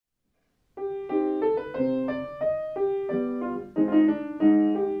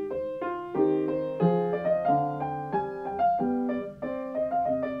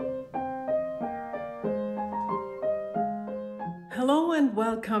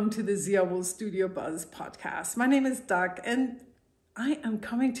welcome to the ZiaWoolz Studio Buzz podcast. My name is Doc, and I am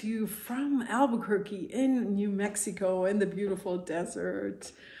coming to you from Albuquerque in New Mexico in the beautiful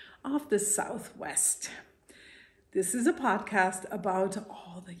desert of the Southwest. This is a podcast about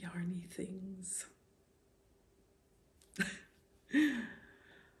all the yarny things.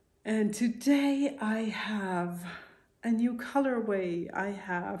 And today I have a new colorway. I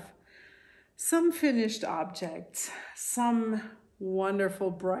have some finished objects, some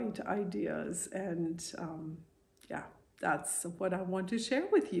wonderful bright ideas, and that's what I want to share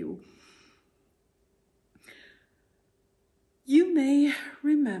with you. You may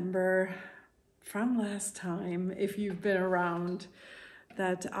remember from last time, if you've been around,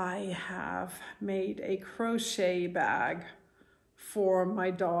 that I have made a crochet bag for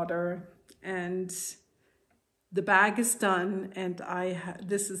my daughter, and the bag is done, and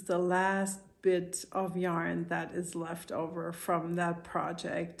this is the last bit of yarn that is left over from that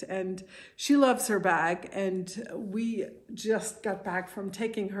project, and she loves her bag. And we just got back from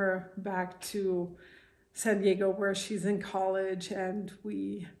taking her back to San Diego where she's in college, and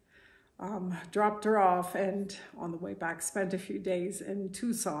we dropped her off, and on the way back spent a few days in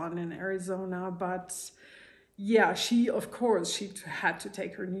Tucson in Arizona. But yeah, she had to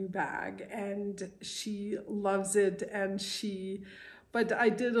take her new bag, and she loves it. And but I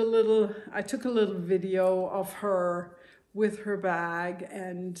took a little video of her with her bag,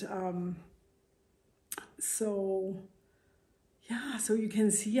 and so you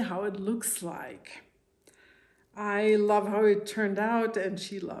can see how it looks like. I love how it turned out, and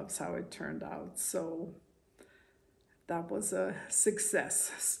she loves how it turned out. So that was a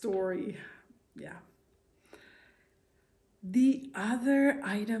success story. Yeah. The other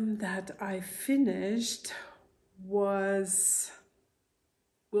item that I finished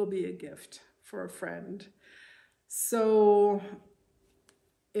will be a gift for a friend. So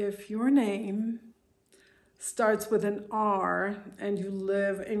if your name starts with an R and you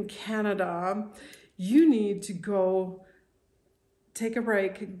live in Canada, you need to go take a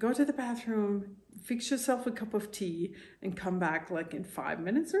break, go to the bathroom, fix yourself a cup of tea, and come back like in 5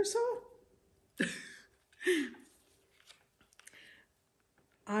 minutes or so.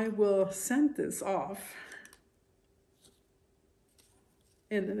 I will send this off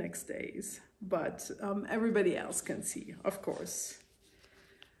in the next days, but everybody else can see, of course.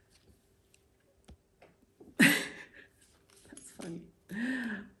 That's funny.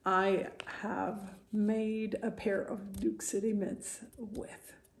 I have made a pair of Duke City mitts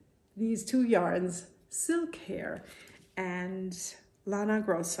with these two yarns, Silk Hair and Lana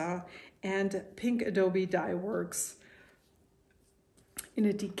Grossa, and Pink Adobe Dye Works in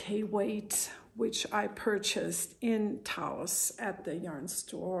a decay weight, which I purchased in Taos at the yarn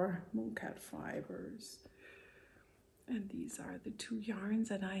store, Mooncat Fibers. And these are the two yarns,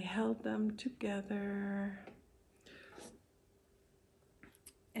 and I held them together.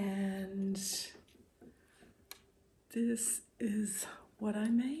 And this is what I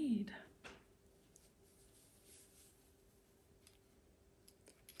made.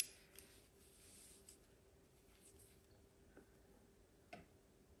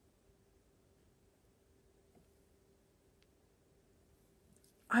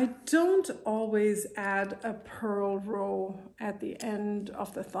 I don't always add a purl row at the end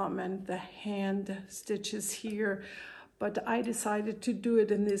of the thumb and the hand stitches here, but I decided to do it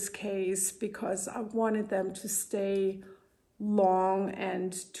in this case because I wanted them to stay long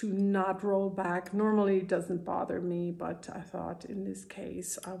and to not roll back. Normally it doesn't bother me, but I thought in this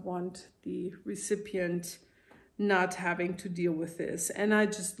case I want the recipient not having to deal with this. And I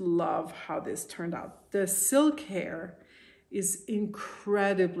just love how this turned out. The silk hair is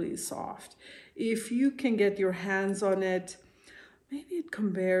incredibly soft. If you can get your hands on it, maybe it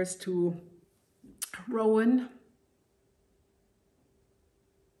compares to Rowan,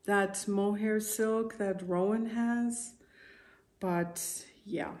 that mohair silk that Rowan has. But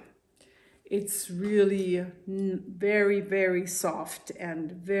yeah, it's really very, very soft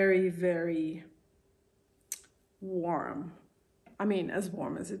and very, very warm. I mean, as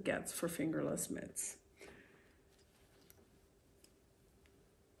warm as it gets for fingerless mitts.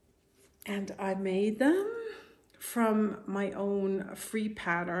 And I made them from my own free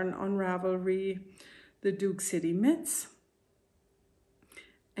pattern on Ravelry, the Duke City mitts.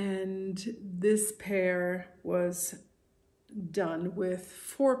 And this pair was done with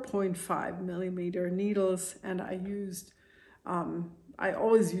 4.5 millimeter needles, and I used, I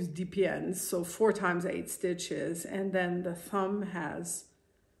always use DPNs, so 4 times 8 stitches, and then the thumb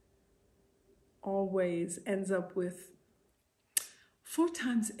always ends up with 4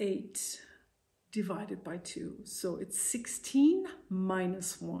 times 8 divided by 2. So it's 16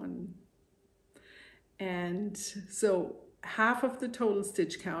 minus 1. And so half of the total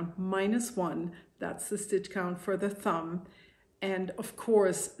stitch count minus 1, that's the stitch count for the thumb. And of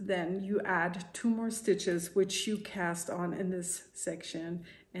course, then you add 2 more stitches, which you cast on in this section,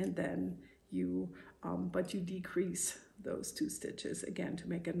 and then you, but you decrease those 2 stitches again to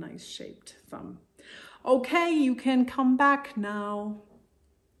make a nice shaped thumb. Okay, you can come back now.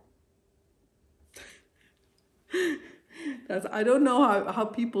 I don't know how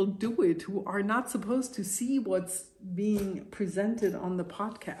people do it who are not supposed to see what's being presented on the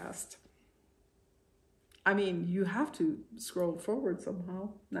podcast. I mean, you have to scroll forward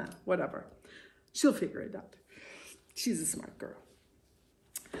somehow. Nah, whatever. She'll figure it out. She's a smart girl.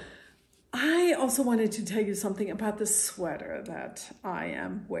 I also wanted to tell you something about the sweater that I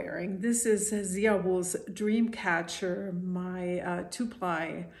am wearing. This is ZiaWoolz Dreamcatcher, my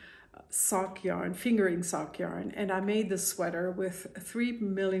 2-ply sock yarn, fingering sock yarn, and I made the sweater with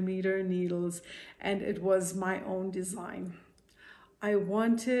 3mm needles, and it was my own design. I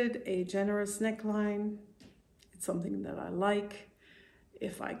wanted a generous neckline. It's something that I like.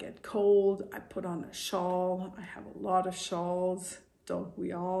 If I get cold, I put on a shawl. I have a lot of shawls, don't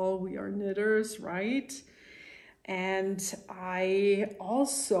we all? We are knitters, right? And I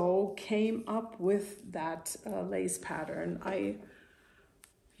also came up with that lace pattern. I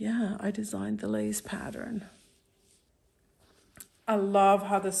designed the lace pattern. I love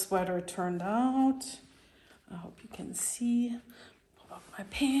how the sweater turned out. I hope you can see. Pull up my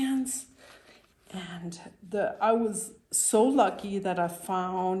pants. And I was so lucky that I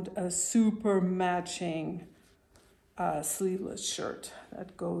found a super matching sleeveless shirt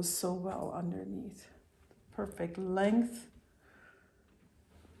that goes so well underneath. Perfect length.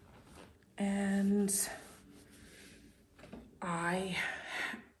 And I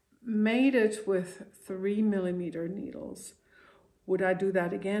made it with 3mm needles. Would I do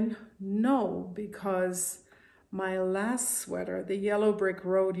that again? No, because my last sweater, the Yellow Brick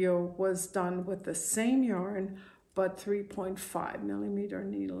Rodeo, was done with the same yarn, but 3.5mm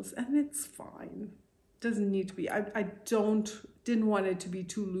needles, and it's fine. Doesn't need to be. I didn't want it to be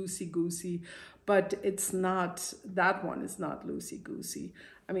too loosey-goosey, but it's not, that one is not loosey-goosey.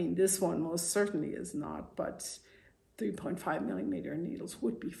 I mean, this one most certainly is not, but 3.5mm needles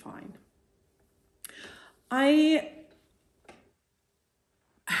would be fine. I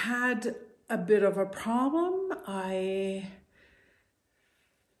had a bit of a problem. I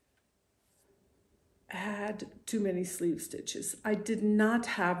had too many sleeve stitches. I did not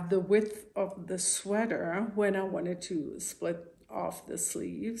have the width of the sweater when I wanted to split off the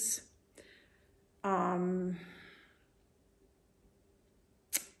sleeves.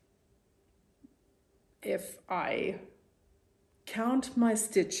 If I count my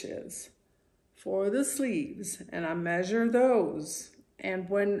stitches for the sleeves and I measure those, and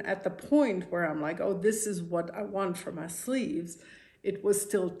when at the point where I'm like, oh, this is what I want for my sleeves, it was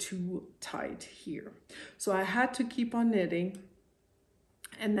still too tight here. So I had to keep on knitting.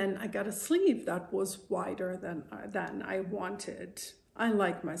 And then I got a sleeve that was wider than I wanted. I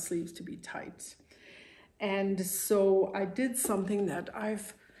like my sleeves to be tight. And so I did something that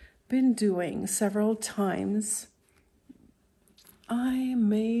I've been doing several times. I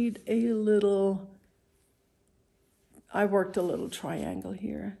worked a little triangle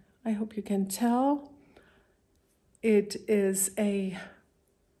here. I hope you can tell. It is a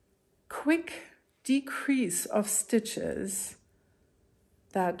quick decrease of stitches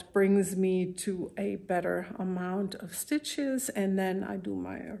that brings me to a better amount of stitches, and then I do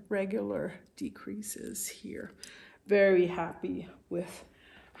my regular decreases here. Very happy with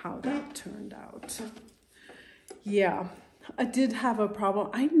how that turned out. Yeah, I did have a problem.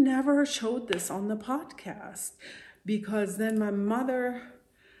 I never showed this on the podcast because then my mother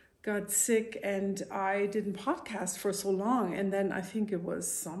got sick and I didn't podcast for so long, and then I think it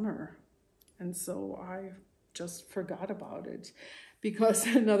was summer, and so I just forgot about it. Because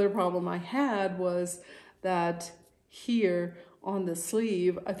another problem I had was that here on the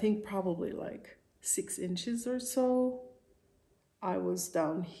sleeve, I think probably like 6 inches or so, I was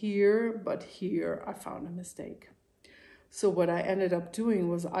down here, but here I found a mistake. So what I ended up doing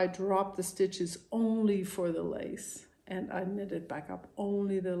was I dropped the stitches only for the lace, and I knitted back up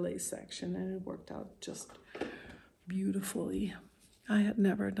only the lace section, and it worked out just beautifully. I had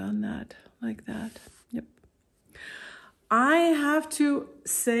never done that like that. Yep. I have to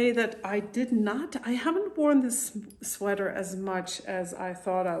say that I haven't worn this sweater as much as I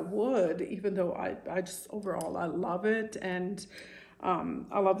thought I would, even though I just overall, I love it. And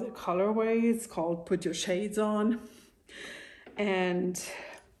I love the colorway. It's called Put Your Shades On.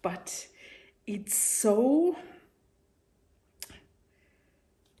 But it's so,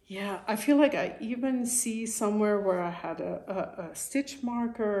 yeah, I feel like I even see somewhere where I had a stitch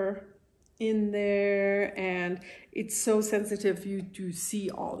marker in there, and it's so sensitive. You do see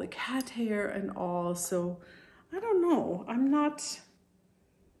all the cat hair and all, so I don't know. I'm not,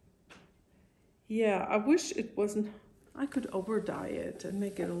 yeah, I wish it wasn't, I could over dye it and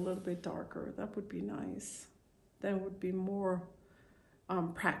make it a little bit darker. That would be nice. That would be more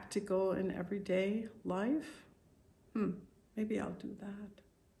practical in everyday life. Maybe I'll do that.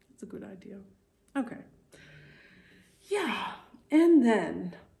 That's a good idea. Okay. Yeah, and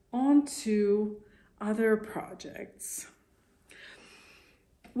then on to other projects.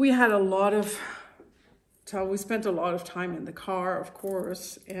 We had a lot of, so we spent a lot of time in the car, of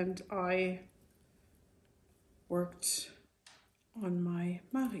course, and I worked on my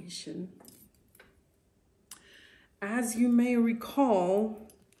Mariechen. As you may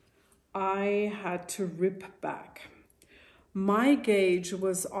recall, I had to rip back. My gauge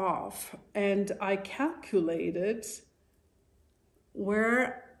was off, and I calculated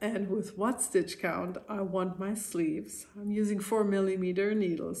where and with what stitch count I want my sleeves. I'm using 4mm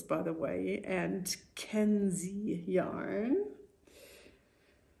needles, by the way, and Kenzie yarn.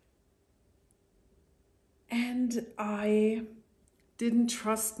 And I didn't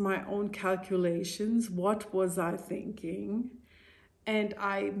trust my own calculations. What was I thinking? And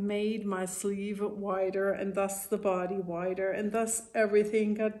I made my sleeve wider, and thus the body wider, and thus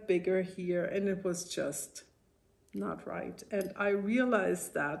everything got bigger here, and it was just not right. And I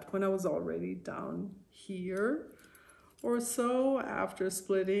realized that when I was already down here or so after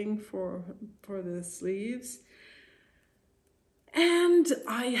splitting for the sleeves, and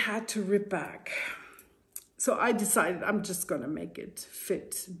I had to rip back. So I decided I'm just gonna make it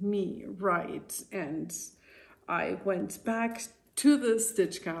fit me right, and I went back to the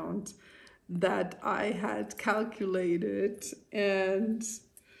stitch count that I had calculated, and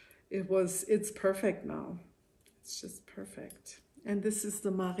it's perfect now. It's just perfect. And this is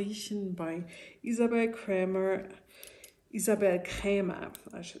the Mariechen by Isabel Krämer,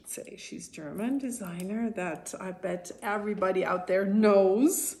 I should say. She's German designer that I bet everybody out there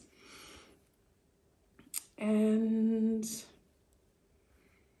knows. And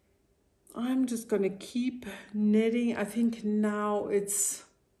I'm just gonna keep knitting. I think now it's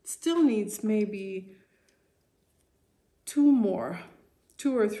still needs maybe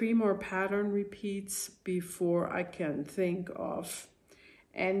two or three more pattern repeats before I can think of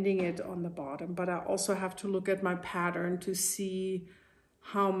ending it on the bottom. But I also have to look at my pattern to see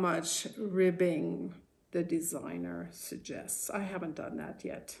how much ribbing the designer suggests. I haven't done that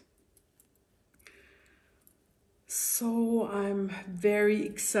yet. So I'm very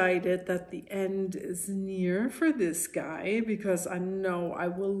excited that the end is near for this guy, because I know I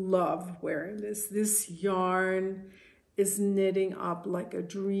will love wearing this. This yarn is knitting up like a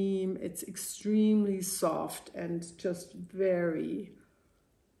dream. It's extremely soft and just very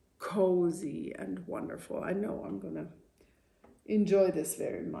cozy and wonderful. I know I'm gonna enjoy this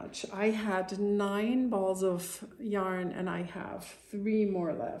very much. I had 9 balls of yarn and I have 3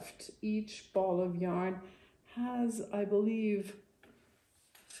 more left. Each ball of yarn has, I believe,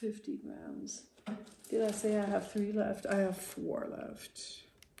 50 grams. Did I say I have 3 left? I have 4 left.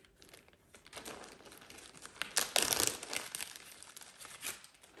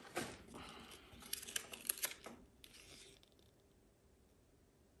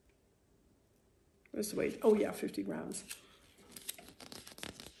 Where's the weight? Oh yeah, 50 grams.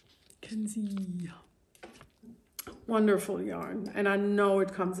 Kenzie. Wonderful yarn. And I know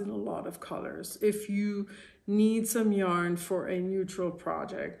it comes in a lot of colors. If you need some yarn for a neutral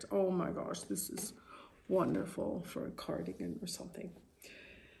project, oh my gosh, this is wonderful for a cardigan or something.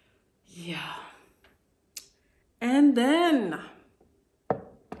 Yeah. And then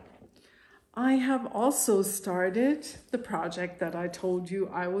I have also started the project that I told you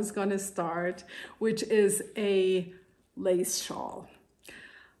I was gonna start, which is a lace shawl.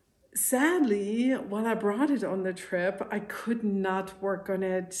 Sadly, when I brought it on the trip, I could not work on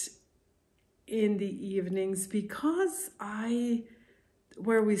it in the evenings because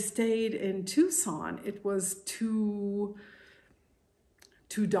where we stayed in Tucson, it was too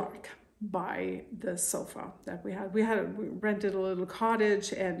dark by the sofa that we had. We rented a little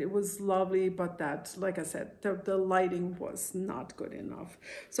cottage and it was lovely, but that, like I said, the lighting was not good enough.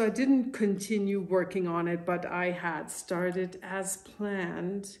 So I didn't continue working on it, but I had started as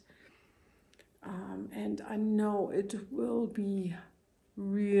planned. And I know it will be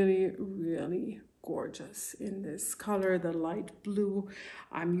really, really gorgeous in this color, the light blue.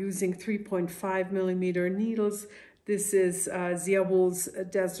 I'm using 3.5mm needles. This is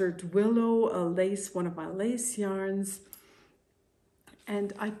ZiaWoolz Desert Willow, a lace, one of my lace yarns.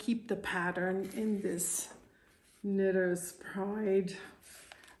 And I keep the pattern in this Knitter's Pride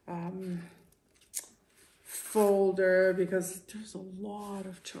folder because there's a lot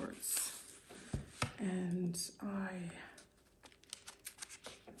of charts. And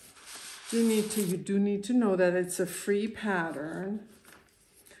you do need to know that it's a free pattern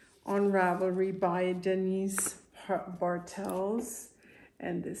on Ravelry by Denise Bartels,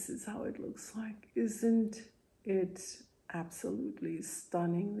 and this is how it looks like. Isn't it absolutely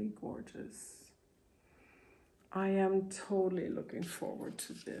stunningly gorgeous? I am totally looking forward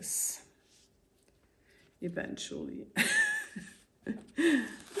to this eventually.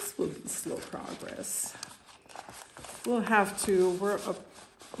 This will be slow progress. We'll have to,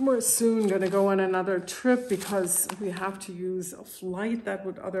 we're soon going to go on another trip because we have to use a flight that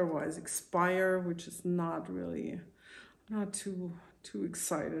would otherwise expire, which is not too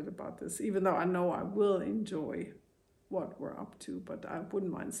excited about this, even though I know I will enjoy what we're up to, but I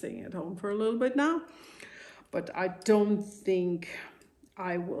wouldn't mind staying at home for a little bit now. But I don't think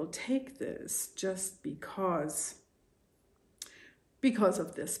I will take this just because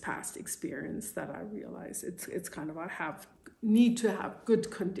of this past experience that I realize it's kind of, need to have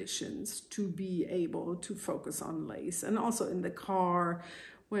good conditions to be able to focus on lace, and also in the car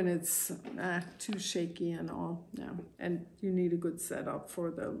when it's too shaky and all. Yeah, and you need a good setup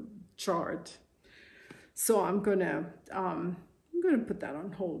for the chart. So I'm gonna put that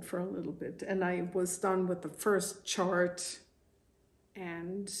on hold for a little bit. And I was done with the first chart,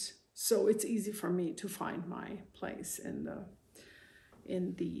 and so it's easy for me to find my place in the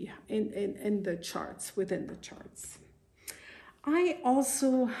charts, within the charts. I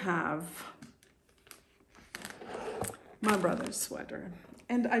also have my brother's sweater,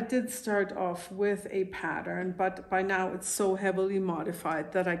 and I did start off with a pattern, but by now it's so heavily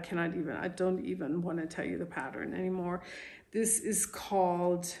modified that I don't even want to tell you the pattern anymore. This is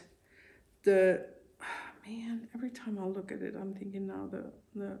called every time I look at it, I'm thinking now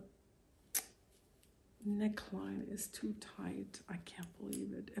the neckline is too tight. I can't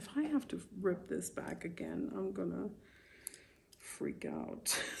believe it. If I have to rip this back again, I'm gonna freak out.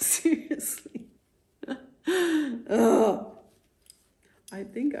 Seriously. I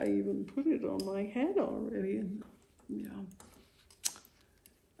think I even put it on my head already. Yeah.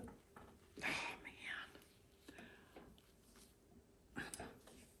 Oh man.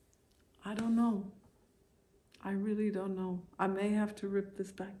 I don't know. I really don't know. I may have to rip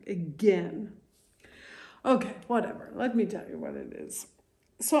this back again. Okay, whatever. Let me tell you what it is.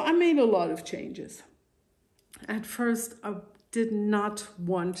 So I made a lot of changes. At first, I did not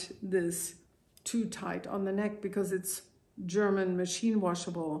want this too tight on the neck because it's German machine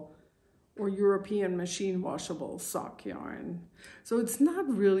washable or European machine washable sock yarn. So it's not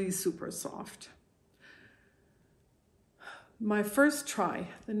really super soft. My first try,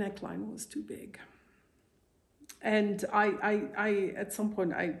 the neckline was too big. And I at some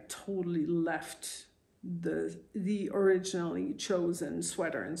point, I totally left the originally chosen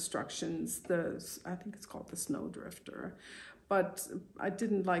sweater instructions, I think it's called the Snowdrifter, but I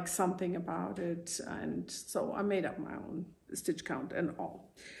didn't like something about it, and so I made up my own stitch count and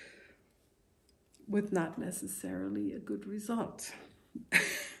all, with not necessarily a good result.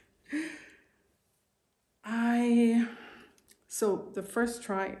 So the first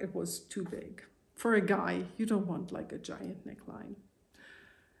try, it was too big. For a guy, you don't want like a giant neckline.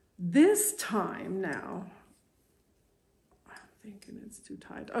 This time now, I'm thinking it's too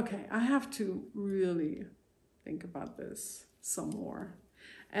tight. Okay, I have to really think about this some more.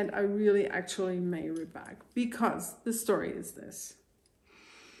 And I really actually may rip back, because the story is this.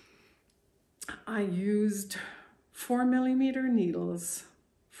 I used 4mm needles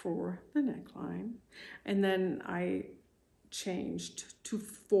for the neckline, and then I changed to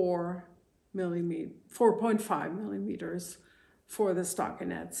 4.5 millimeters for the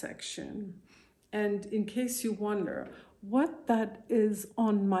stockinette section. And in case you wonder what that is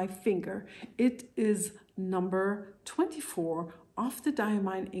on my finger, it is number 24 off the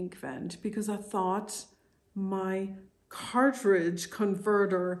Diamine ink vent, because I thought my cartridge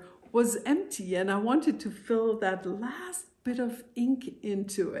converter was empty and I wanted to fill that last bit of ink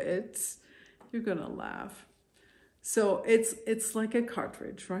into it. You're gonna laugh. So it's like a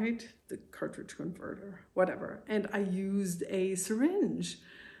cartridge, right? The cartridge converter, whatever. And I used a syringe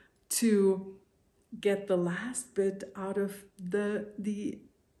to get the last bit out of the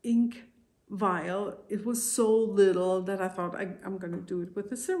ink vial. It was so little that I thought I'm going to do it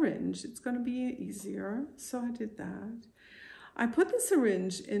with a syringe. It's going to be easier. So I did that. I put the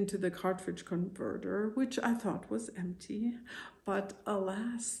syringe into the cartridge converter, which I thought was empty, but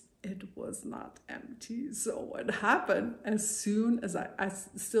alas, it was not empty. So what happened, as soon as I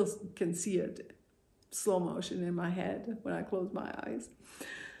still can see it slow motion in my head when I close my eyes,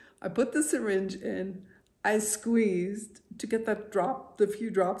 I put the syringe in, I squeezed to get that the few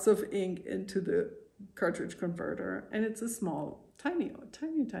drops of ink into the cartridge converter, and it's a small, tiny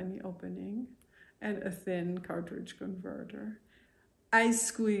opening and a thin cartridge converter. I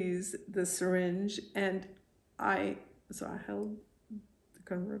squeezed the syringe and I held the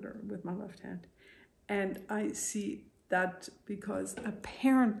converter with my left hand, and I see that because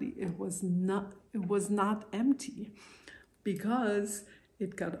apparently it was not empty, because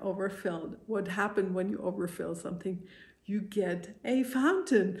it got overfilled. What happened when you overfill something? You get a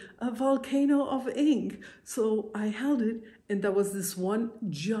fountain, a volcano of ink. So I held it, and there was this one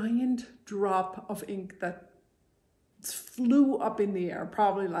giant drop of ink that flew up in the air,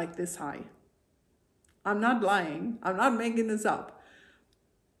 probably like this high. I'm not lying. I'm not making this up.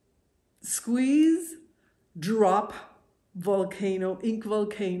 Squeeze, drop, volcano, ink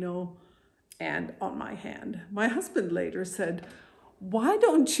volcano, and on my hand. My husband later said, "Why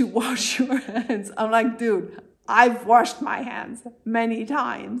don't you wash your hands?" I'm like, dude, I've washed my hands many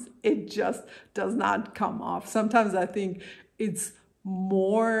times. It just does not come off. Sometimes I think it's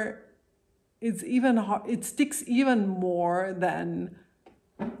even hard. It sticks even more than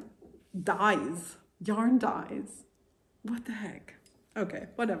dyes, yarn dyes. What the heck? Okay,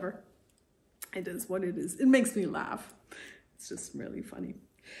 whatever. It is what it is. It makes me laugh. It's just really funny.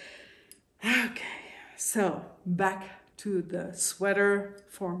 Okay, so back to the sweater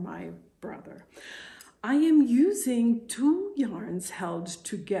for my brother. I am using 2 yarns held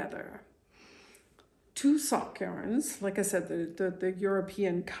together. 2 sock yarns, like I said, the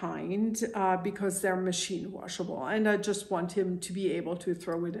European kind, because they're machine washable. And I just want him to be able to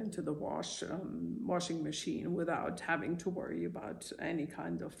throw it into the washing machine without having to worry about any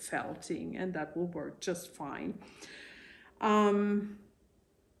kind of felting, and that will work just fine.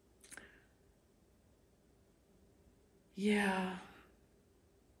 Yeah,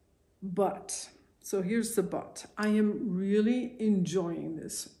 but, so here's the but. I am really enjoying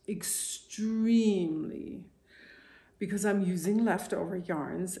this extremely, because I'm using leftover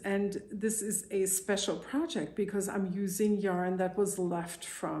yarns, and this is a special project because I'm using yarn that was left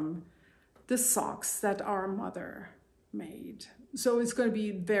from the socks that our mother made. So it's going to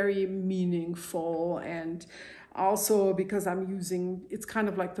be very meaningful, and also because I'm using, it's kind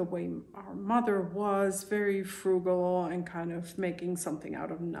of like the way our mother was, very frugal and kind of making something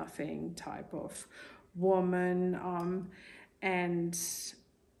out of nothing type of woman.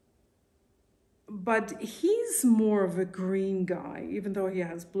 But he's more of a green guy, even though he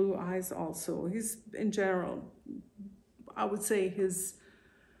has blue eyes also. He's, in general, I would say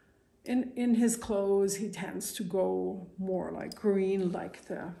in his clothes, he tends to go more like green, like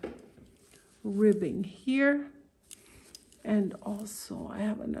the ribbing here. And also I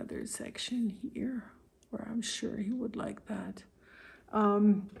have another section here where I'm sure he would like that.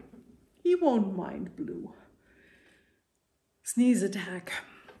 He won't mind blue. Sneeze attack.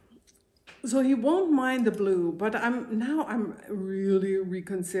 So he won't mind the blue, but I'm really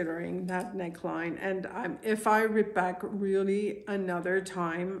reconsidering that neckline. And if I rip back really another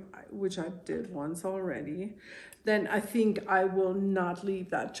time, which I did once already, then I think I will not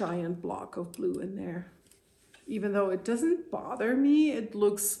leave that giant block of blue in there. Even though it doesn't bother me, it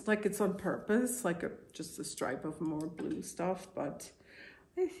looks like it's on purpose, like just a stripe of more blue stuff, but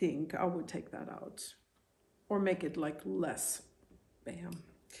I think I would take that out or make it like less, bam.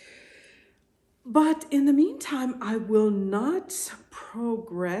 But in the meantime, I will not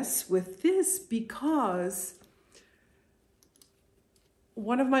progress with this because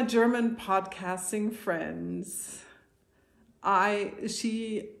one of my German podcasting friends,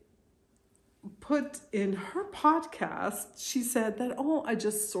 she put in her podcast, she said that, oh, I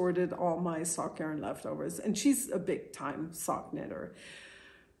just sorted all my sock yarn leftovers. And she's a big time sock knitter.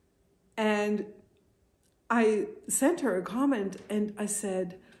 And I sent her a comment and I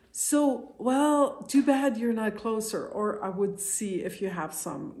said, so, well, too bad you're not closer, or I would see if you have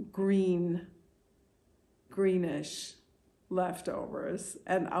some greenish leftovers,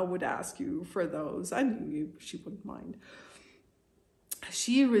 and I would ask you for those. I knew she wouldn't mind.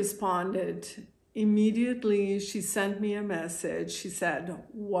 She responded immediately. She sent me a message. She said,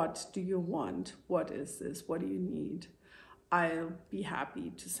 "What do you want? What is this? What do you need? I'll be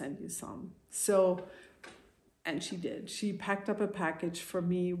happy to send you some." So And she did. She packed up a package for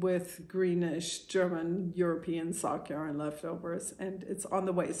me with greenish German European sock yarn leftovers, and it's on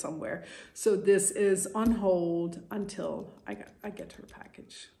the way somewhere. So this is on hold until I get her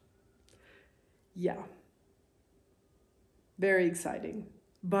package. Yeah. Very exciting.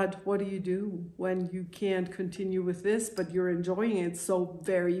 But what do you do when you can't continue with this, but you're enjoying it so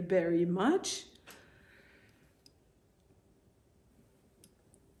very, very much?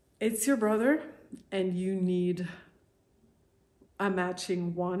 It's your brother, and you need a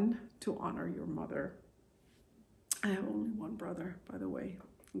matching one to honor your mother. I have only one brother, by the way,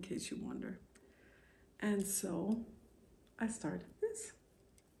 in case you wonder. And so I started this.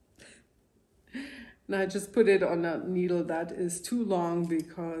 And I just put it on a needle that is too long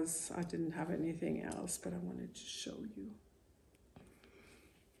because I didn't have anything else, but I wanted to show you.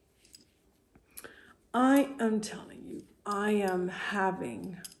 I am telling you, I am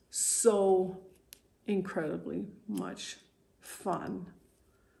having so incredibly much fun.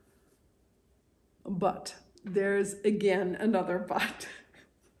 But there's again another but.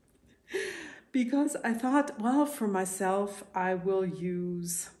 Because I thought, well, for myself, I will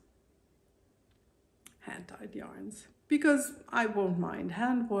use hand-dyed yarns because I won't mind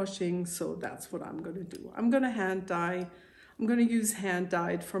hand washing, so that's what I'm going to do. I'm going to hand dye. I'm going to use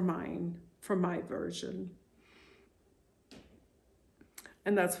hand-dyed for mine, for my version.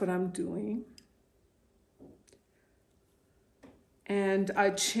 And that's what I'm doing. And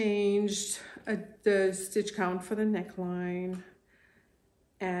I changed the stitch count for the neckline,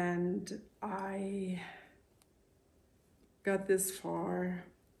 and I got this far.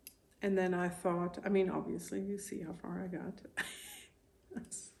 And then I thought, I mean, obviously you see how far I got.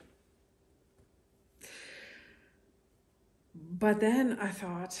 But then I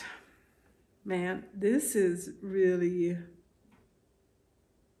thought, man, this is really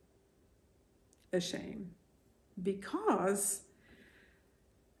a shame, because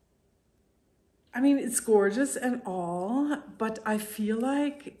I mean, it's gorgeous and all, but I feel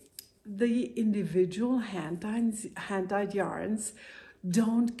like the individual hand-dyed yarns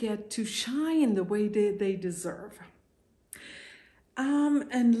don't get to shine the way they deserve.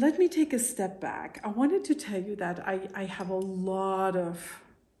 And let me take a step back. I wanted to tell you that I have a lot of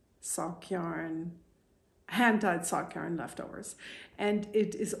sock yarn, hand-dyed sock yarn leftovers, and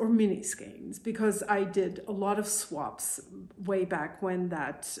it is, or mini skeins, because I did a lot of swaps way back when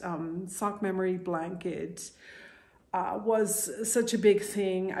that sock memory blanket was such a big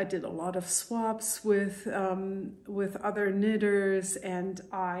thing. I did a lot of swaps with other knitters, and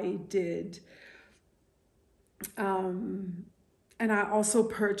I did, and I also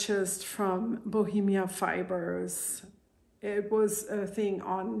purchased from Bohemia Fibers. It was a thing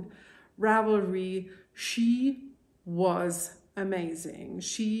on Ravelry. She was amazing.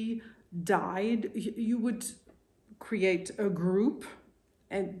 She dyed. You would create a group,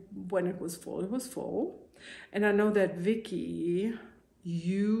 and when it was full, it was full. And I know that Vicky,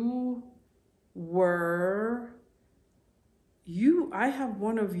 I have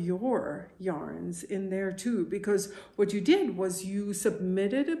one of your yarns in there too, because what you did was you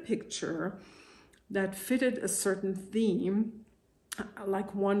submitted a picture that fitted a certain theme.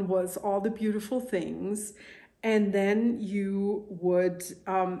 Like one was all the beautiful things, and then you would,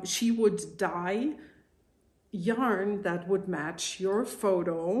 she would dye yarn that would match your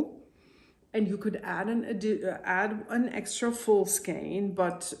photo, and you could add an extra full skein,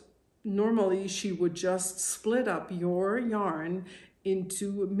 but normally she would just split up your yarn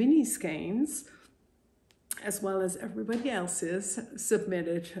into mini skeins, as well as everybody else's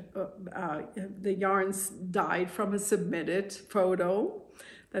submitted, the yarns dyed from a submitted photo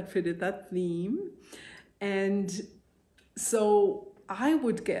that fitted that theme. And so I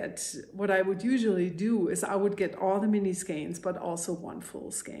would get, what I would usually do is I would get all the mini skeins, but also one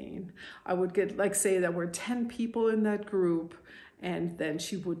full skein. I would get, like, say there were 10 people in that group, and then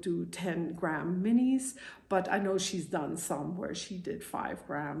she would do 10-gram minis. But I know she's done some where she did 5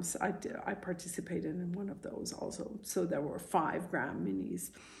 grams. I participated in one of those also. So there were 5-gram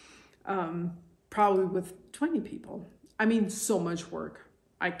minis, probably with 20 people. I mean, so much work.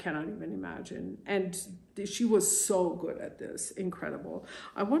 I cannot even imagine. And she was so good at this, incredible.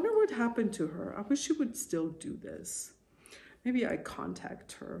 I wonder what happened to her. I wish she would still do this. Maybe I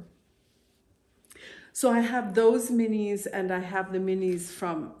contact her. So I have those minis, and I have the minis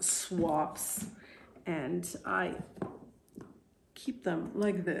from swaps, and I keep them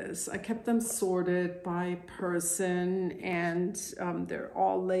like this. I kept them sorted by person, and they're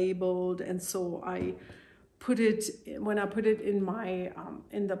all labeled. And so I put it, when I put it in my,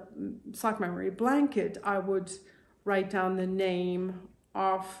 in the sock memory blanket, I would write down the name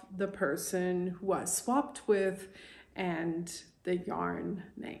of the person who I swapped with and the yarn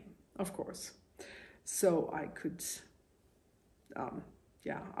name, of course. So I could,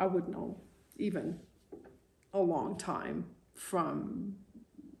 yeah, I would know even a long time from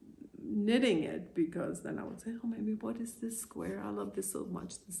knitting it, because then I would say, oh, maybe what is this square? I love this so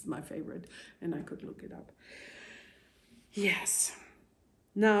much. This is my favorite. And I could look it up. Yes.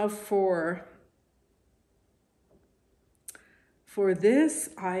 Now for this,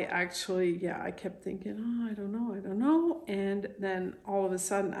 I actually, yeah, I kept thinking, oh, I don't know. And then all of a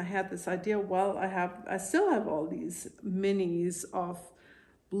sudden I had this idea, well, I still have all these minis of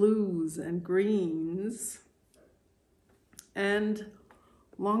blues and greens. And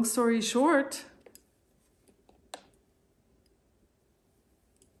long story short,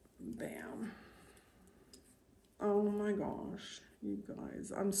 bam. Oh my gosh, you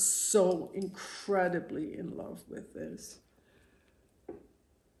guys, I'm so incredibly in love with this.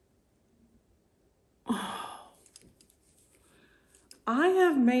 Oh. I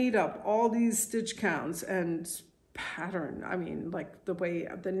have made up all these stitch counts and pattern. I mean, like the way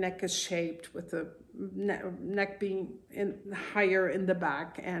the neck is shaped, with the neck being higher in the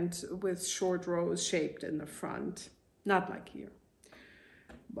back and with short rows shaped in the front. Not like here,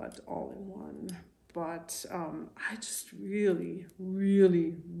 but all in one. But I just really,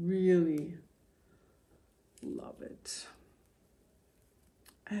 really, really love it.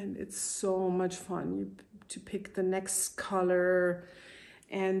 And it's so much fun to pick the next color.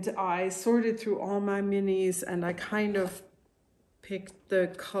 And I sorted through all my minis and I kind of picked the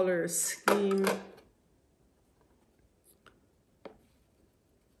color scheme.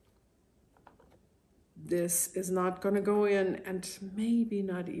 This is not going to go in, and maybe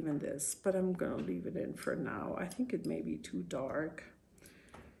not even this, but I'm going to leave it in for now. I think it may be too dark.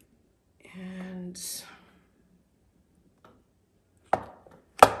 And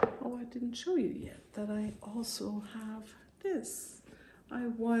oh, I didn't show you yet that I also have this. I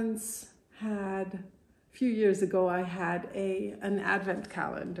once had, a few years ago, I had an advent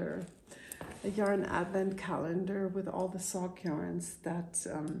calendar, a yarn advent calendar with all the sock yarns that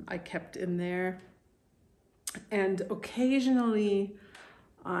I kept in there. And occasionally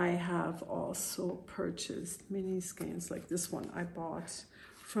I have also purchased mini skeins like this one I bought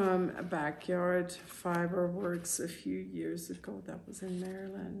from a Backyard Fiberworks a few years ago. That was in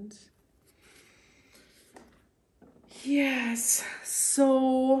Maryland. Yes,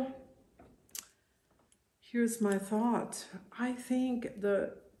 so here's my thought. I think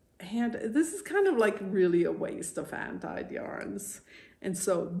this is kind of like really a waste of hand-dyed yarns. And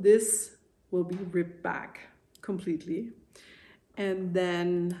so this will be ripped back completely. And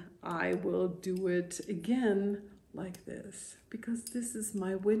then I will do it again like this, because this is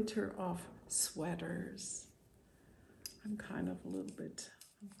my winter of sweaters. I'm kind of a little bit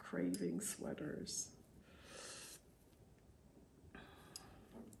craving sweaters.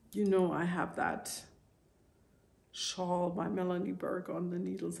 You know, I have that shawl by Melanie Berg on the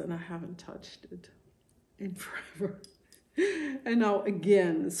needles and I haven't touched it in forever. And now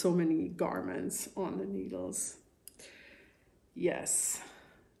again, so many garments on the needles. Yes.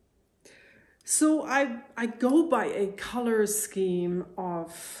 So I go by a color scheme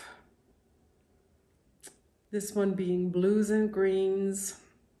of this one being blues and greens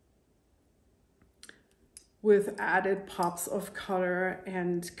with added pops of color,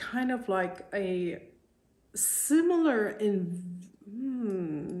 and kind of like a similar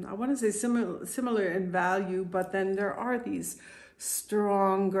I want to say similar in value, but then there are these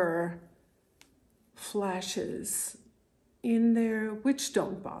stronger flashes in there, which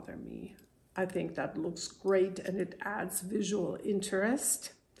don't bother me. I think that looks great and it adds visual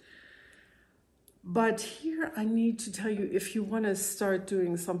interest. But here I need to tell you, if you want to start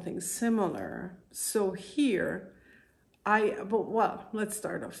doing something similar, so here well, let's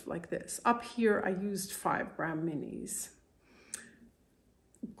start off like this. Up here I used 5-gram minis.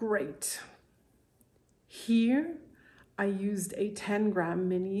 Great. Here I used a 10-gram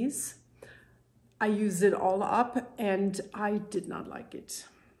minis. I used it all up and I did not like it.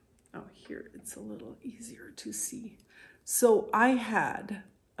 Oh, here it's a little easier to see. So I had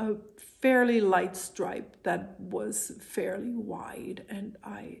a fairly light stripe that was fairly wide, and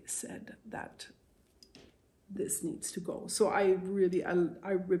I said that this needs to go. So I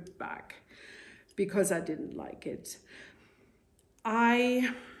ripped back because I didn't like it.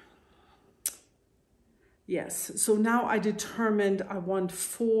 Yes, so now I determined I want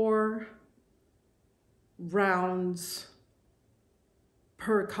 4 rounds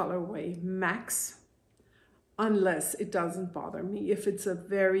per colorway max. unless it doesn't bother me. If it's a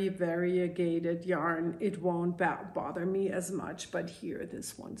very variegated yarn, it won't bother me as much, but here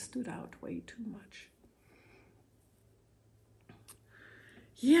this one stood out way too much.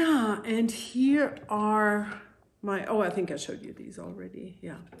 Yeah, and here are my, oh, I think I showed you these already.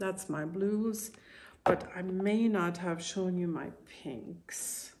 Yeah, that's my blues, but I may not have shown you my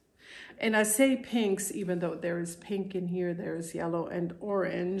pinks. And I say pinks, even though there is pink in here, there is yellow and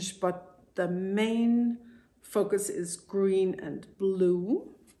orange, but the main focus is green and blue.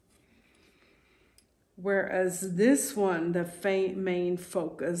 Whereas this one, the main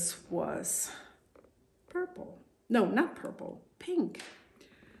focus was purple. No, not purple, pink.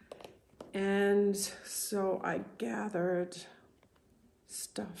 And so I gathered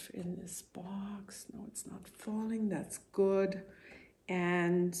stuff in this box. No, it's not falling, that's good.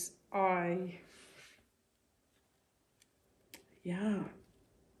 And yeah,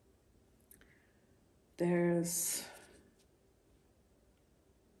 there's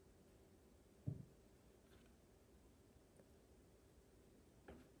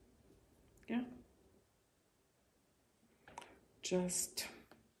just,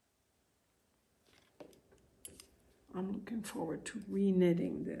 I'm looking forward to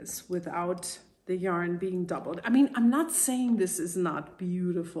re-knitting this without the yarn being doubled. I mean, I'm not saying this is not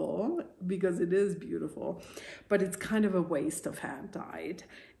beautiful, because it is beautiful, but it's kind of a waste of hand-dyed.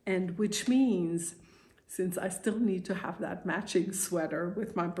 And which means, since I still need to have that matching sweater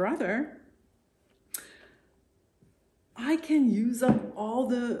with my brother, I can use up all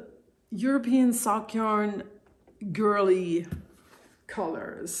the European sock yarn girly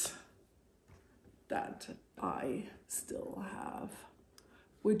colors that I still have,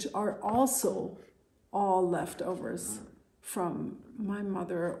 which are also all leftovers from my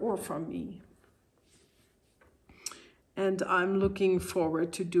mother or from me. And I'm looking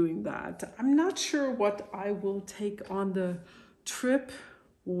forward to doing that. I'm not sure what I will take on the trip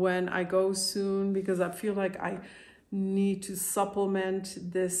when I go soon, because I feel like I need to supplement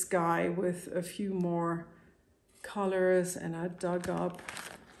this guy with a few more colors, and I dug up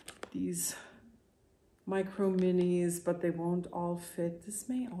these micro minis, but they won't all fit. This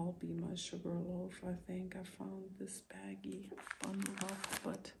may all be my Sugarloaf, I think. I found this baggie bundle up,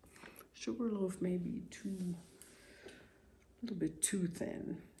 but Sugarloaf may be a little bit too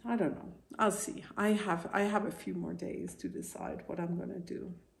thin. I don't know. I'll see. I have a few more days to decide what I'm gonna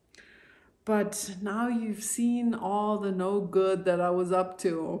do. But now you've seen all the no good that I was up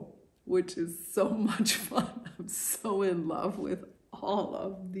to, which is so much fun. I'm so in love with all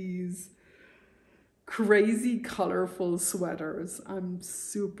of these crazy colorful sweaters. I'm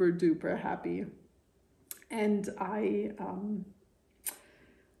super duper happy. And I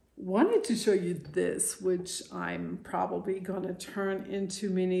wanted to show you this, which I'm probably gonna turn into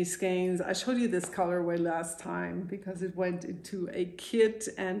mini skeins. I showed you this colorway last time because it went into a kit,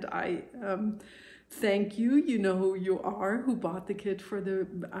 and I thank you, you know who you are, who bought the kit for the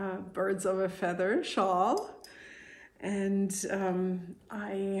Birds of a Feather shawl. And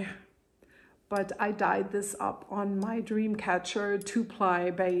but I dyed this up on my Dreamcatcher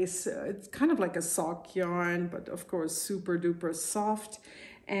 2-ply base. It's kind of like a sock yarn, but of course super duper soft.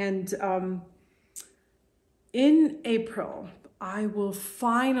 And in April, I will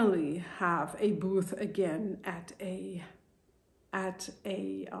finally have a booth again at an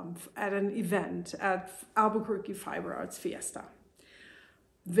event at Albuquerque Fiber Arts Fiesta.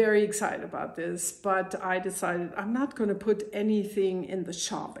 Very excited about this, but I decided I'm not going to put anything in the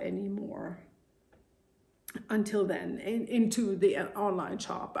shop anymore until then, into the online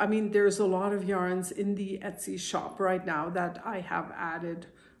shop. I mean, there's a lot of yarns in the Etsy shop right now that I have added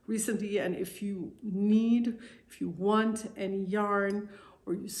recently, and if you want any yarn,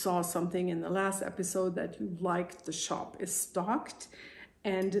 or you saw something in the last episode that you liked, the shop is stocked.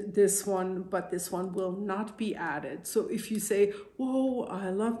 And this one will not be added. So if you say, whoa, I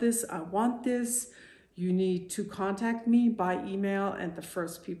love this, I want this, you need to contact me by email, and the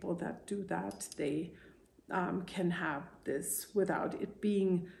first people that do that, they can have this without it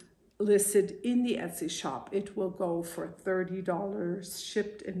being listed in the Etsy shop. It will go for $30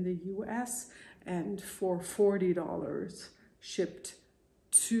 shipped in the US and for $40 shipped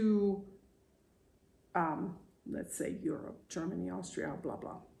to let's say Europe, Germany, Austria, blah,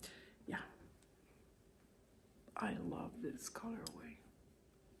 blah. Yeah. I love this colorway.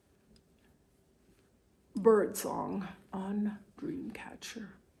 Birdsong on Dreamcatcher.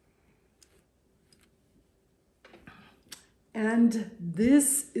 And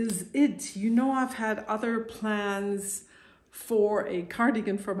this is it. You know, I've had other plans for a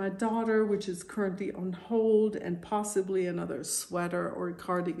cardigan for my daughter, which is currently on hold, and possibly another sweater or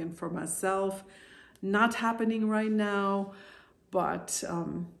cardigan for myself. not happening right now, but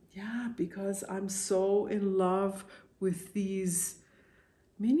yeah, because I'm so in love with these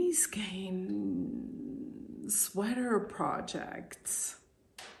mini skein sweater projects.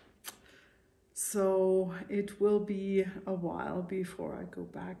 So it will be a while before I go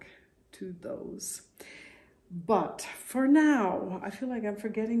back to those. But for now, I feel like I'm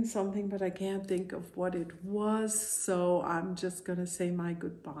forgetting something, but I can't think of what it was. So I'm just gonna say my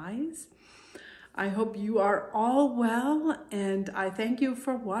goodbyes. I hope you are all well, and I thank you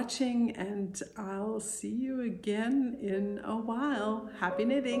for watching, and I'll see you again in a while. Happy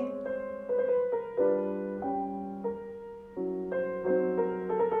knitting!